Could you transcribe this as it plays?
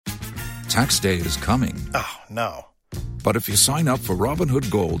Tax day is coming. Oh, no. But if you sign up for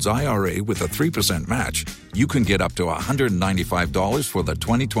Robinhood Gold's IRA with a 3% match, you can get up to $195 for the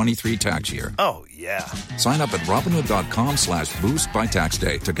 2023 tax year. Oh, yeah. Sign up at Robinhood.com/boost by tax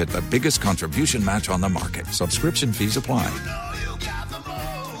day to get the biggest contribution match on the market. Subscription fees apply.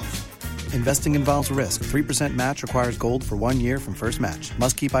 Investing involves risk. 3% match requires gold for 1 year from first match.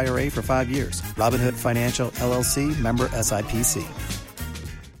 Must keep IRA for 5 years. Robinhood Financial, LLC, member SIPC.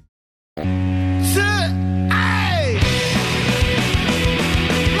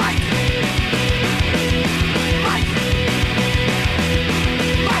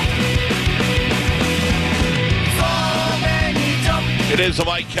 It is the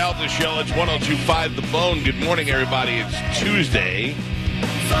Mike Calta Show. It's 102.5 The Bone. Good morning, everybody. It's Tuesday,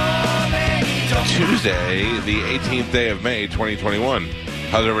 the 18th day of May, 2021.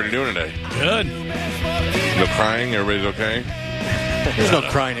 How's everybody doing today? Good. No crying? Everybody's okay? There's no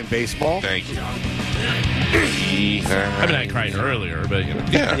crying in baseball. Thank you. I mean, I cried earlier, but, you know.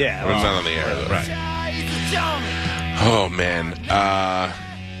 Yeah. Well, it's not on the air, though. Right. Oh, man.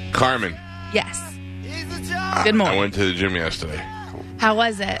 Carmen. Yes. Good morning. I went to the gym yesterday. How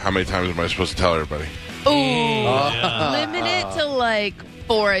was it? How many times am I supposed to tell everybody? Ooh. Limit it to like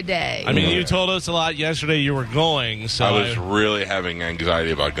 4 a day. I mean, you told us a lot yesterday you were going, so... I was really having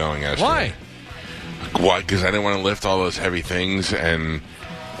anxiety about going yesterday. Why? Why? Because I didn't want to lift all those heavy things and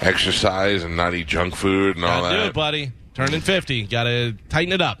exercise and not eat junk food and all that. Gotta do it, buddy. Turning 50. Gotta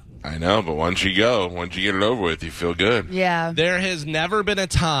tighten it up. I know, but once you get it over with, you feel good. Yeah. There has never been a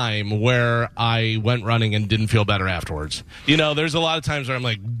time where I went running and didn't feel better afterwards. You know, there's a lot of times where I'm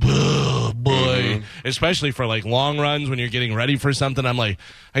like, boy, especially for like long runs when you're getting ready for something. I'm like,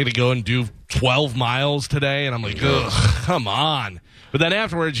 I got to go and do 12 miles today, and I'm like, ugh, come on. But then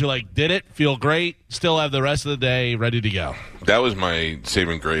afterwards, you like, did it, feel great, still have the rest of the day ready to go. That was my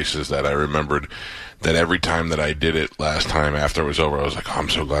saving grace, is that I remembered that every time that I did it last time after it was over, I was like, oh, I'm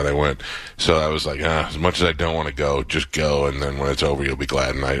so glad I went. So I was like, as much as I don't want to go, just go, and then when it's over, you'll be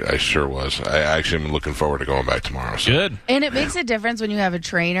glad. And I sure was. I actually am looking forward to going back tomorrow. So. Good. And it makes a difference when you have a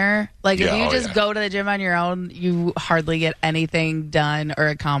trainer. Like, if you just go to the gym on your own, you hardly get anything done or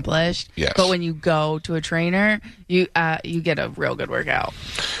accomplished. Yes. But when you go to a trainer, you get a real good workout.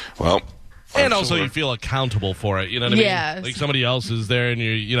 Well... And also you feel accountable for it, you know what I mean? Like somebody else is there and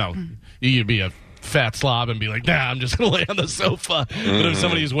you could be a fat slob and be like, nah, I'm just going to lay on the sofa. But if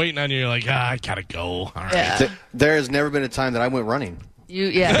somebody's waiting on you, you're like, I got to go. All right. Yeah. There has never been a time that I went running.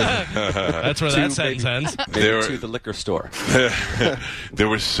 That's where that sentence ends. To the liquor store. There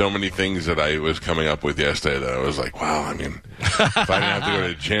were so many things that I was coming up with yesterday that I was like, wow, I mean, if I didn't have to go to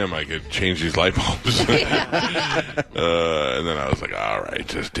the gym, I could change these light bulbs. And then I was like, all right,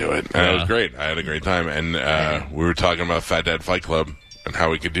 just do it. And it was great. I had a great time. And we were talking about Fat Dad Fight Club and how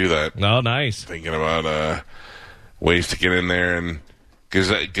we could do that. Oh, nice. Thinking about ways to get in there and...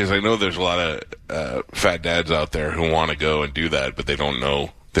 Because I know there's a lot of fat dads out there who want to go and do that, but they don't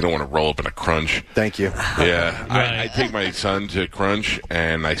know. They don't want to roll up in a crunch. Thank you. Yeah. Right. I take my son to crunch,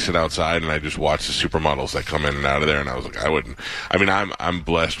 and I sit outside, and I just watch the supermodels that come in and out of there, and I was like, I wouldn't. I mean, I'm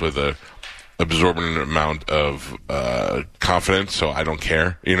blessed with a absorbent amount of confidence, so I don't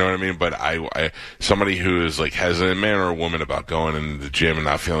care. You know what I mean? But I somebody who is like hesitant, man or a woman, about going in the gym and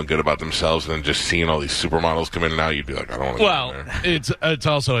not feeling good about themselves, and then just seeing all these supermodels come in and out, you'd be like, I don't want to go in there.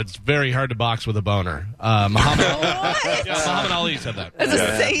 It's very hard to box with a boner. Muhammad Ali said that. That's a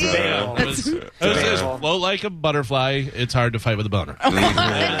saying. It was float like a butterfly. It's hard to fight with a boner.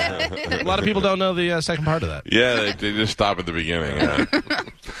 A lot of people don't know the second part of that. Yeah, they just stop at the beginning. Yeah.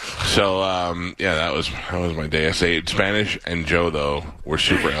 So, that was my day. I say Spanish and Joe, though, were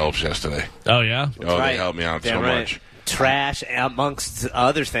super elves yesterday. Oh, yeah? They helped me out so much. Trash amongst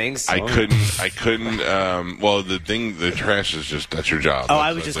other things. I couldn't. The trash is just, that's your job. Oh,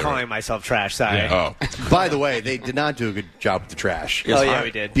 I was just calling myself trash, sorry. Yeah. Oh. By the way, they did not do a good job with the trash. Oh, yeah,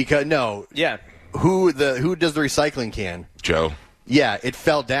 we did. Because, no. Yeah. Who does the recycling can? Joe. Yeah, it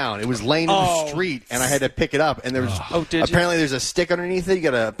fell down. It was laying in the street, and I had to pick it up. And there was apparently there's a stick underneath it. You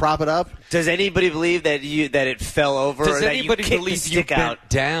got to prop it up. Does anybody believe that it fell over? Does or anybody that you believe you bent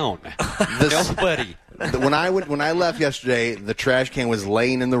down? Nobody. When I left yesterday, the trash can was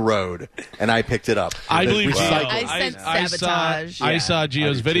laying in the road, and I picked it up. I believe Recycled. I sense sabotage. I saw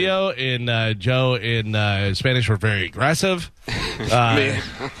Gio's video, and Joe in Spanish were very aggressive. Let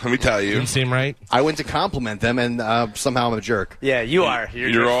me tell you. Didn't seem right. I went to compliment them, and somehow I'm a jerk. Yeah, you are.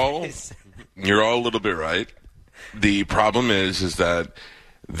 You're all a little bit right. The problem is that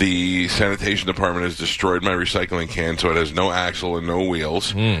The sanitation department has destroyed my recycling can, so it has no axle and no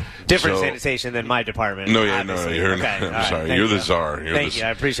wheels. Different sanitation than my department. No, obviously. you're okay, I'm right, sorry. thank You're you. the czar. Thank you. I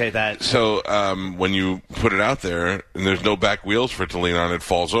appreciate that. So when you put it out there and there's no back wheels for it to lean on, it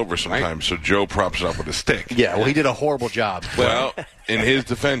falls over sometimes. So Joe props it up with a stick. Yeah, well, he did a horrible job. Well, in his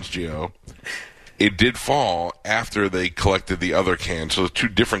defense, Gio, it did fall after they collected the other can. So 2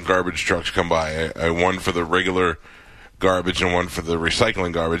 different garbage trucks come by. One for the regular garbage and one for the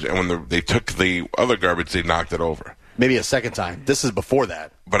recycling garbage. And when they took the other garbage, they knocked it over. Maybe a second time. This is before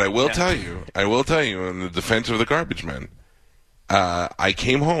that. But I will tell you, in the defense of the garbage men, I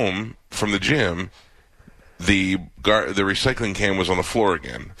came home from the gym. The recycling can was on the floor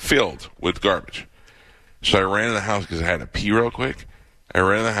again, filled with garbage. So I ran in the house because I had to pee real quick. I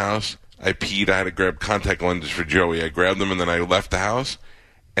ran in the house. I peed. I had to grab contact lenses for Joey. I grabbed them and then I left the house.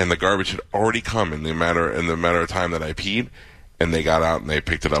 And the garbage had already come in the matter of time that I peed. And they got out and they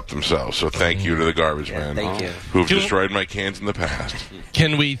picked it up themselves. So thank you to the garbage men who've destroyed my cans in the past.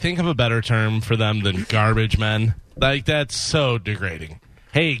 Can we think of a better term for them than garbage men? Like, that's so degrading.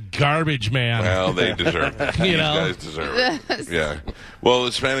 Hey, garbage man. Well, they deserve it. You These know? guys deserve it. Yeah. Well,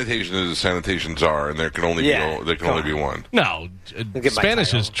 the sanitation is a sanitation czar, and there can only be one. No,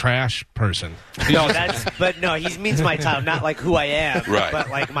 Spanish is trash person. No, he means my title, not like who I am, Right. but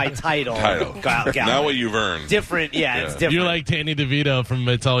like my title. Not what you've earned. Different, it's different. You're like Danny DeVito from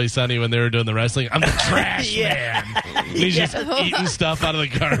It's Always Sunny when they were doing the wrestling. I'm the trash man. He's just eating stuff out of the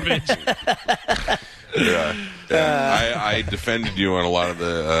garbage. Yeah. I defended you on a lot of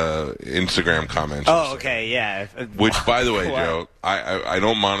the Instagram comments. Oh, okay, yeah. Which, by the way, Joe, I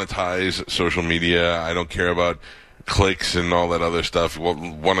don't monetize social media. I don't care about clicks and all that other stuff.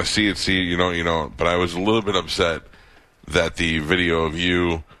 Want to see it, you don't. But I was a little bit upset that the video of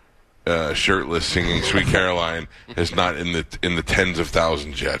you shirtless singing "Sweet Caroline" is not in the tens of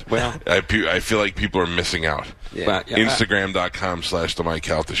thousands yet. Well, I feel like people are missing out. Yeah. Instagram.com/the Mike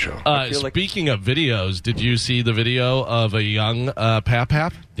Calta Show. Speaking of videos, did you see the video of a young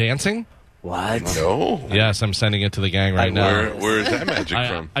Pap dancing? What? No. Yes, I'm sending it to the gang right now. Where is that magic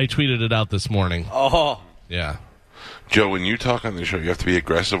from? I tweeted it out this morning. Oh. Yeah. Joe, when you talk on the show, you have to be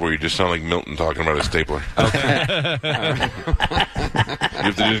aggressive or you just sound like Milton talking about a stapler. Okay. You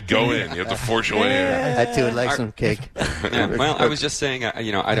have to just go in. You have to force your way in. I too would like some cake. Yeah, well, I was just saying,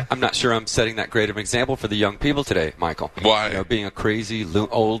 I'm not sure I'm setting that great of an example for the young people today, Michael. Why? Being a crazy,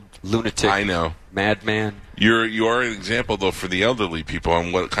 old lunatic. I know. Madman. You are an example, though, for the elderly people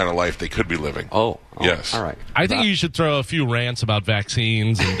on what kind of life they could be living. Oh yes. All right. I think you should throw a few rants about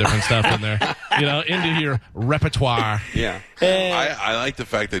vaccines and different stuff in there, into your repertoire. Yeah. I like the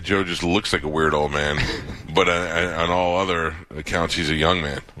fact that Joe just looks like a weird old man, but on all other accounts, he's a young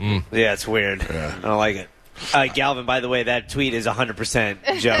man. Yeah, it's weird. Yeah. I don't like it. Galvin, by the way, that tweet is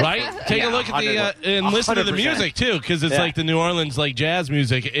 100% Joe. Right? Take a look at and listen to the 100%. music, too, because it's like the New Orleans jazz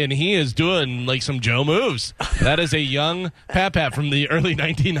music, and he is doing some Joe moves. That is a young Pap from the early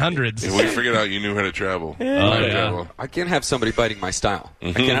 1900s. We figured out you knew how to travel. Yeah. I can't have somebody biting my style.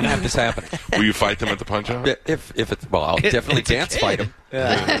 I cannot have this happening. Will you fight them at the punch-out? If it's, I'll definitely dance fight him.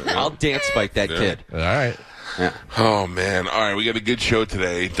 I'll dance fight that kid. All right. Yeah. Oh, man. All right, we got a good show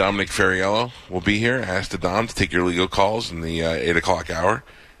today. Dominic Ferriello will be here. Ask the Dom to take your legal calls in the 8 o'clock hour.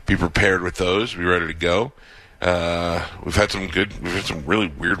 Be prepared with those. Be ready to go. We've had some really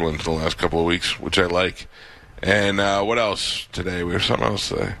weird ones the last couple of weeks, which I like. And what else today? We have something else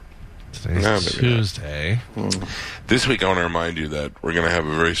today. Today's Tuesday. This week, I want to remind you that we're going to have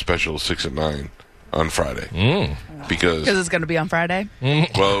a very special 6 at 9 on Friday. Because it's going to be on Friday? Well,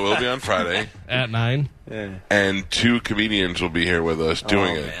 it will be on Friday. At 9. Yeah. And 2 comedians will be here with us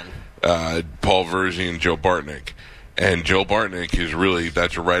doing it. Paul Verzi and Joe Bartnick. And Joe Bartnick is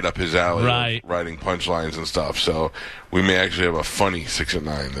that's right up his alley. Right. Writing punchlines and stuff. So we may actually have a funny 6 at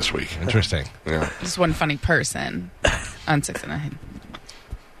 9 this week. Interesting. Yeah. Just one funny person on 6 at 9.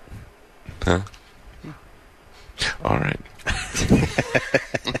 Huh? All right.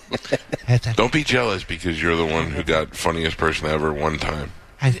 Don't be jealous because you're the one who got funniest person ever one time.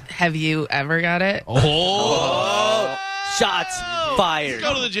 Have you ever got it? Oh! Shots fired.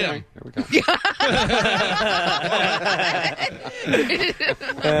 Go to the gym. There we go. To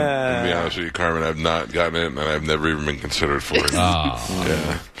be honest with you, Carmen, I've not gotten it, and I've never even been considered for it. Oh.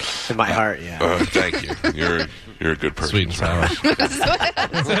 Yeah. In my heart, yeah. Thank you. You're a good person. Sweet and sour.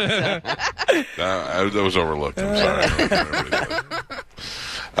 That was overlooked. I'm sorry.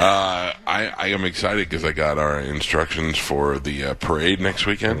 I am excited because I got our instructions for the parade next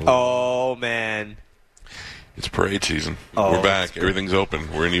weekend. Oh, man. It's parade season. Oh, we're back. Everything's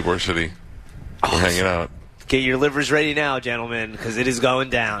open. We're in Ybor City. We're hanging out. Get your livers ready now, gentlemen, because it is going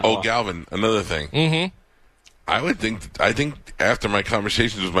down. Oh, Galvin, another thing. Mm-hmm. I think after my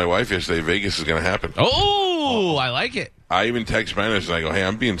conversations with my wife yesterday, Vegas is going to happen. Oh, I like it. I even text Spanish and I go, hey,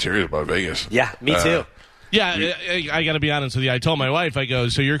 I'm being serious about Vegas. Yeah, me too. Yeah, I got to be honest with you. I told my wife, I go,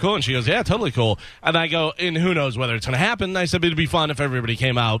 so you're cool? And she goes, yeah, totally cool. And I go, and who knows whether it's going to happen. I said it'd be fun if everybody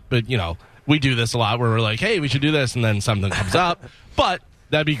came out. But, we do this a lot where we're like, hey, we should do this. And then something comes up. But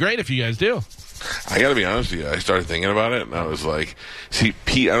that'd be great if you guys do. I got to be honest with you. I started thinking about it and I was like, see,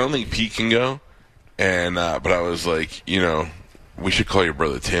 Pete, I don't think Pete can go. And but I was like, we should call your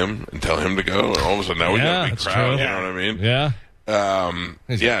brother Tim and tell him to go. And all of a sudden now we got a big crowd. True. You know what I mean? Yeah.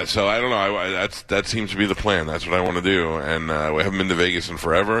 So I don't know. That seems to be the plan. That's what I want to do. And we haven't been to Vegas in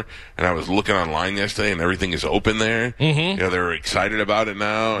forever. And I was looking online yesterday, and everything is open there. Mm-hmm. They're excited about it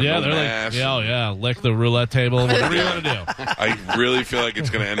now. Yeah, no they're mask. like, lick the roulette table, whatever you want to do. I really feel like it's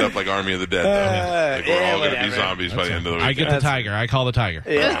going to end up like Army of the Dead, though. Like we're all going to be zombies by the end of the weekend. I get the tiger. I call the tiger.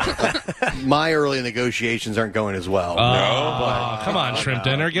 Yeah. My early negotiations aren't going as well. Come on, shrimp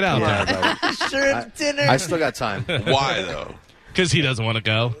dinner. Get out there. Shrimp dinner. I still got time. Why, though? Because he doesn't want to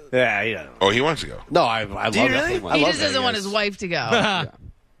go. Yeah. Oh, he wants to go. No, I love you it. really? I He love just doesn't want his Vegas. wife to go.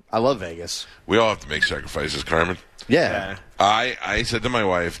 I love Vegas. We all have to make sacrifices, Carmen. Yeah. I said to my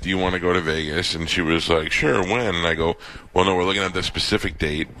wife, do you want to go to Vegas? And she was like, sure, when? And I go, well, no, we're looking at this specific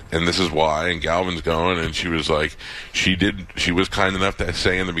date, and this is why, and Galvin's going. And she was like, she was kind enough to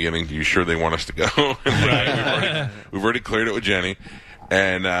say in the beginning, are you sure they want us to go? And we've already cleared it with Jenny.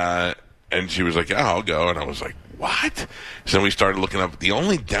 And she was like, yeah, I'll go. And I was like, what? So then we started looking up. The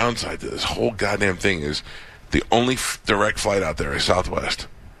only downside to this whole goddamn thing is the only direct flight out there is Southwest.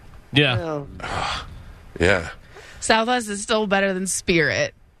 Yeah. Yeah. Southwest is still better than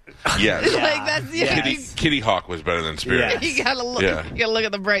Spirit. Yes. Like that's Kitty Hawk was better than Spirit. Yeah. you gotta look. Yeah. You gotta look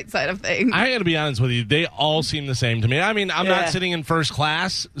at the bright side of things. I got to be honest with you. They all seem the same to me. I mean, I'm not sitting in first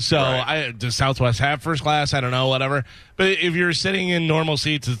class, so Right. does Southwest have first class? I don't know, whatever. But if you're sitting in normal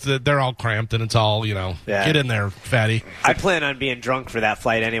seats, they're all cramped, and it's all, get in there, fatty. I plan on being drunk for that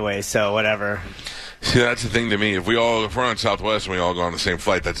flight anyway, so whatever. See, that's the thing to me. If we're on Southwest and we all go on the same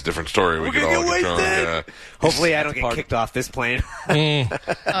flight, that's a different story. We could all get drunk. Yeah. Hopefully, I don't get kicked off this plane. And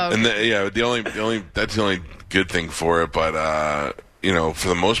the only that's the only good thing for it. But for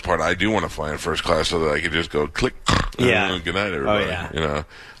the most part, I do want to fly in first class so that I could just go click. Yeah. Good night, everybody. Oh, yeah.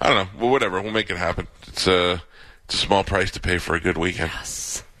 I don't know. Well, whatever. We'll make it happen. It's a small price to pay for a good weekend.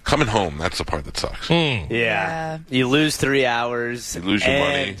 Yes. Coming home, that's the part that sucks. Yeah. You lose 3 hours. You lose your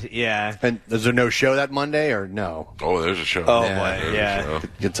money. Yeah. And is there no show that Monday or no? Oh, there's a show. Oh, Yeah, boy. There's a Yeah. show.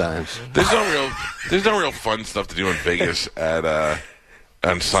 Good times. There's no real fun stuff to do in Vegas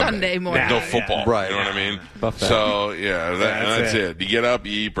on Sunday morning. No Yeah, football. yeah. Right. You know what I mean? Buffet. So, yeah, that's it. it. You get up,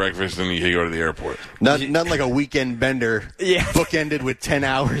 you eat breakfast, and you go to the airport. Nothing like a weekend bender. Yeah. Bookended with 10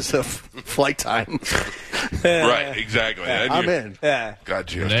 hours of flight time. Right, exactly. And I'm you- in. Yeah. God,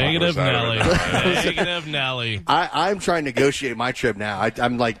 Gio's Negative talking us out of Nelly. it. Negative Nelly. I'm trying to negotiate my trip now.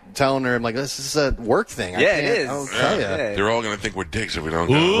 I'm like telling her, this is a work thing. Yeah, it is. I'll tell you. Yeah. They're all going to think we're dicks if we don't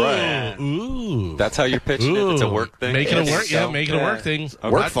go. Ooh. Right. Ooh. That's how you're pitching it. It's a work thing. Make it a work. So, Make it a work thing.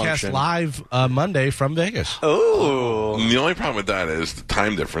 Work Podcast function. live Monday from Vegas. Ooh. And the only problem with that is the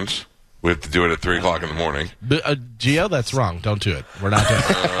time difference. We have to do it at 3 o'clock in the morning. Gio, that's wrong. Don't do it. We're not doing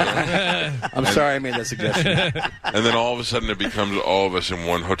it. I'm sorry I made that suggestion. And then all of a sudden it becomes all of us in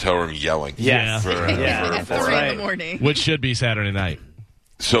one hotel room yelling. Yes. For, Yeah. for- At 3 in right. the morning. Which should be Saturday night.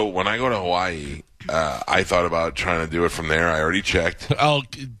 So when I go to Hawaii, I thought about trying to do it from there. I already checked. Oh,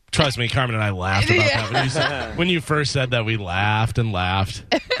 trust me, Carmen and I laughed about that. When you first said that, we laughed and laughed.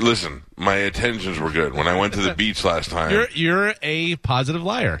 Listen, my intentions were good. When I went to the beach last time, You're a positive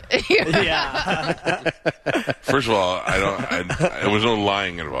liar. Yeah. first of all, there was no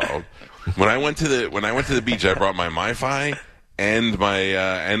lying involved. When I went to the beach, I brought my MiFi and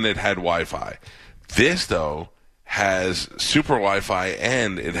and it had Wi-Fi. This though has super Wi-Fi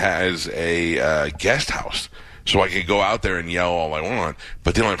and it has a guest house, so I could go out there and yell all I want.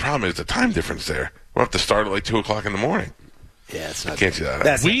 But the only problem is the time difference there. We'll have to start at like 2 o'clock in the morning. Yeah, it's I not. can't see that.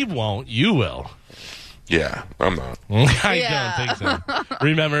 That's We won't. You will. Yeah, I'm not. I Yeah. don't think so.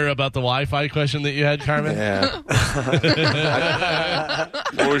 Remember about the Wi-Fi question that you had, Carmen? Yeah.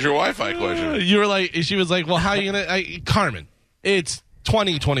 What was your Wi-Fi question? You were like, she was like, well, how are you going to, Carmen, it's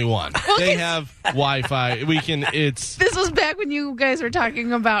 2021. They have Wi-Fi. It's. This was back when you guys were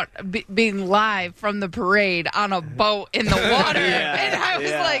talking about being live from the parade on a boat in the water. Yeah, And I was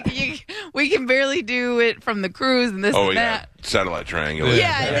yeah. like, we can barely do it from the cruise and this Oh and yeah, that. satellite triangle.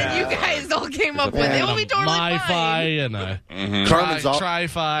 Yeah, and then you guys all came up with it. It'll be totally MiFi fine. and a Carmen's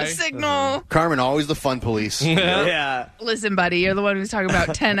Tri-Fi. Signal. Carmen, always the fun police. Yeah. Listen, buddy, you're the one who's talking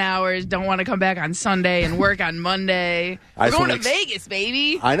about 10 hours, don't want to come back on Sunday and work on Monday. I We're just going to wanna Vegas,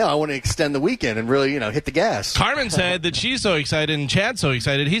 baby. I know. I want to extend the weekend and really, hit the gas. Carmen said that she's so excited and Chad's so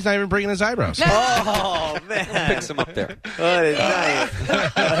excited he's not even bringing his eyebrows. Oh, man. Picks him up there. That is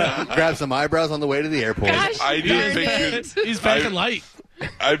nice. Grab some eyebrows on the way to the airport. Gosh, I darn just it. pictured. He's packing light.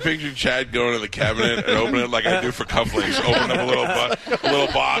 I pictured Chad going to the cabinet and opening it like I do for cufflinks. Open up a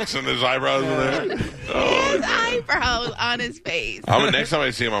little box and his eyebrows are there. Oh, His eyebrows on his face. next time I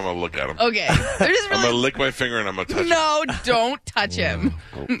see him, I'm going to look at him. Okay. They're just I'm going to really... lick my finger and I'm going to touch him. No, don't touch him.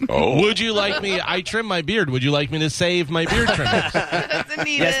 Oh. Would you like me? I trim my beard. Would you like me to save my beard trimmers? He doesn't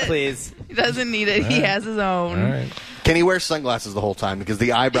need it. Yes, please. He doesn't need it. He has his own. All right. Can he wear sunglasses the whole time? Because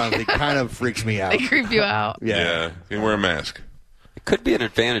the eyebrows, they kind of freaks me out. They creep you out. Yeah. You can wear a mask. It could be an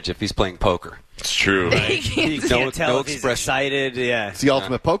advantage if he's playing poker. It's true. He can't You see can't it. tell no if he's expression. excited. Yeah. It's the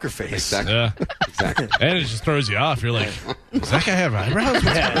ultimate poker face. Exactly. Yeah. Exactly. And it just throws you off. You're like, does that guy have eyebrows?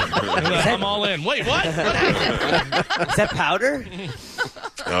 I'm all in. Wait, what? What happened? Is that powder?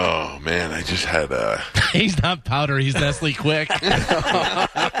 Oh, man. I just had He's not powder. He's Nestle Quick.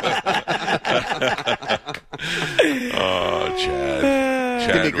 Oh, Chad.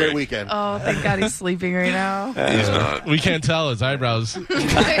 It's going to be a great Chadwick. weekend. Oh, thank God he's sleeping right now. He's not. We can't tell his eyebrows. Can't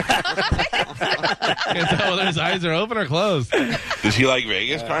tell whether his eyes are open or closed. Does he like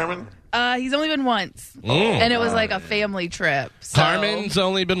Vegas, Carmen? He's only been once. And it was like a family trip. So. Carmen's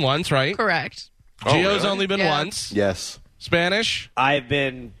only been once, right? Correct. Oh, Gio's really? only been Yeah. once. Yes. Spanish, I've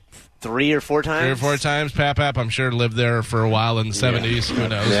been 3 or 4 times. 3 or 4 times. Pap, I'm sure, lived there for a while in the 70s. Who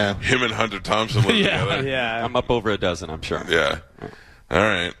knows? Yeah. Him and Hunter Thompson live Yeah. together. Yeah. I'm up over a dozen, I'm sure. Yeah. All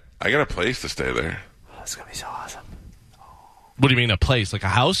right. I got a place to stay there. That's going to be so awesome. What do you mean, a place? Like a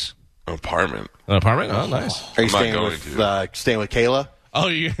house? An apartment. An apartment? Oh, nice. Are you I'm not staying going with, to. staying with Kayla? Oh,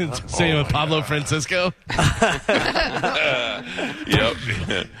 you're saying with Pablo Francisco? Yep.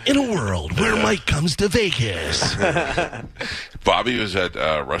 In a world where Mike comes to Vegas. Bobby was at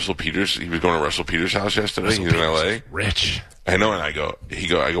Russell Peters. He was going to Russell Peters' house yesterday. He's in L.A. Rich. I know, and I go,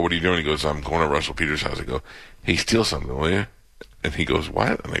 what are you doing? He goes, I'm going to Russell Peters' house. I go, hey, steal something, will you? And he goes,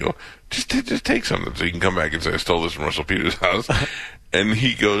 what? And I go, just take something so you can come back and say, I stole this from Russell Peters' house. And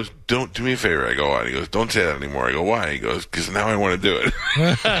he goes, don't do me a favor. I go, why? And he goes, don't say that anymore. I go, why? He goes, because now I want to do it.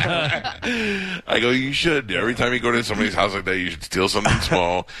 I go, you should. Every time you go to somebody's house like that, you should steal something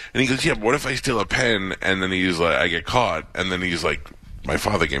small. And he goes, yeah, but what if I steal a pen? And then he's like, I get caught. And then he's like, my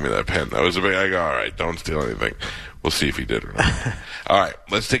father gave me that pen. That was a big, I go, all right, don't steal anything. We'll see if he did or not. All right,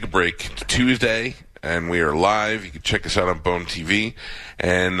 let's take a break. It's Tuesday. And we are live. You can check us out on Bone TV.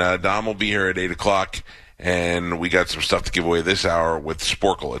 And Dom will be here at 8 o'clock. And we got some stuff to give away this hour with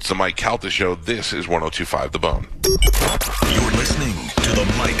Sporkle. It's the Mike Calta Show. This is 102.5 The Bone. You're listening to the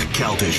Mike Calta Show.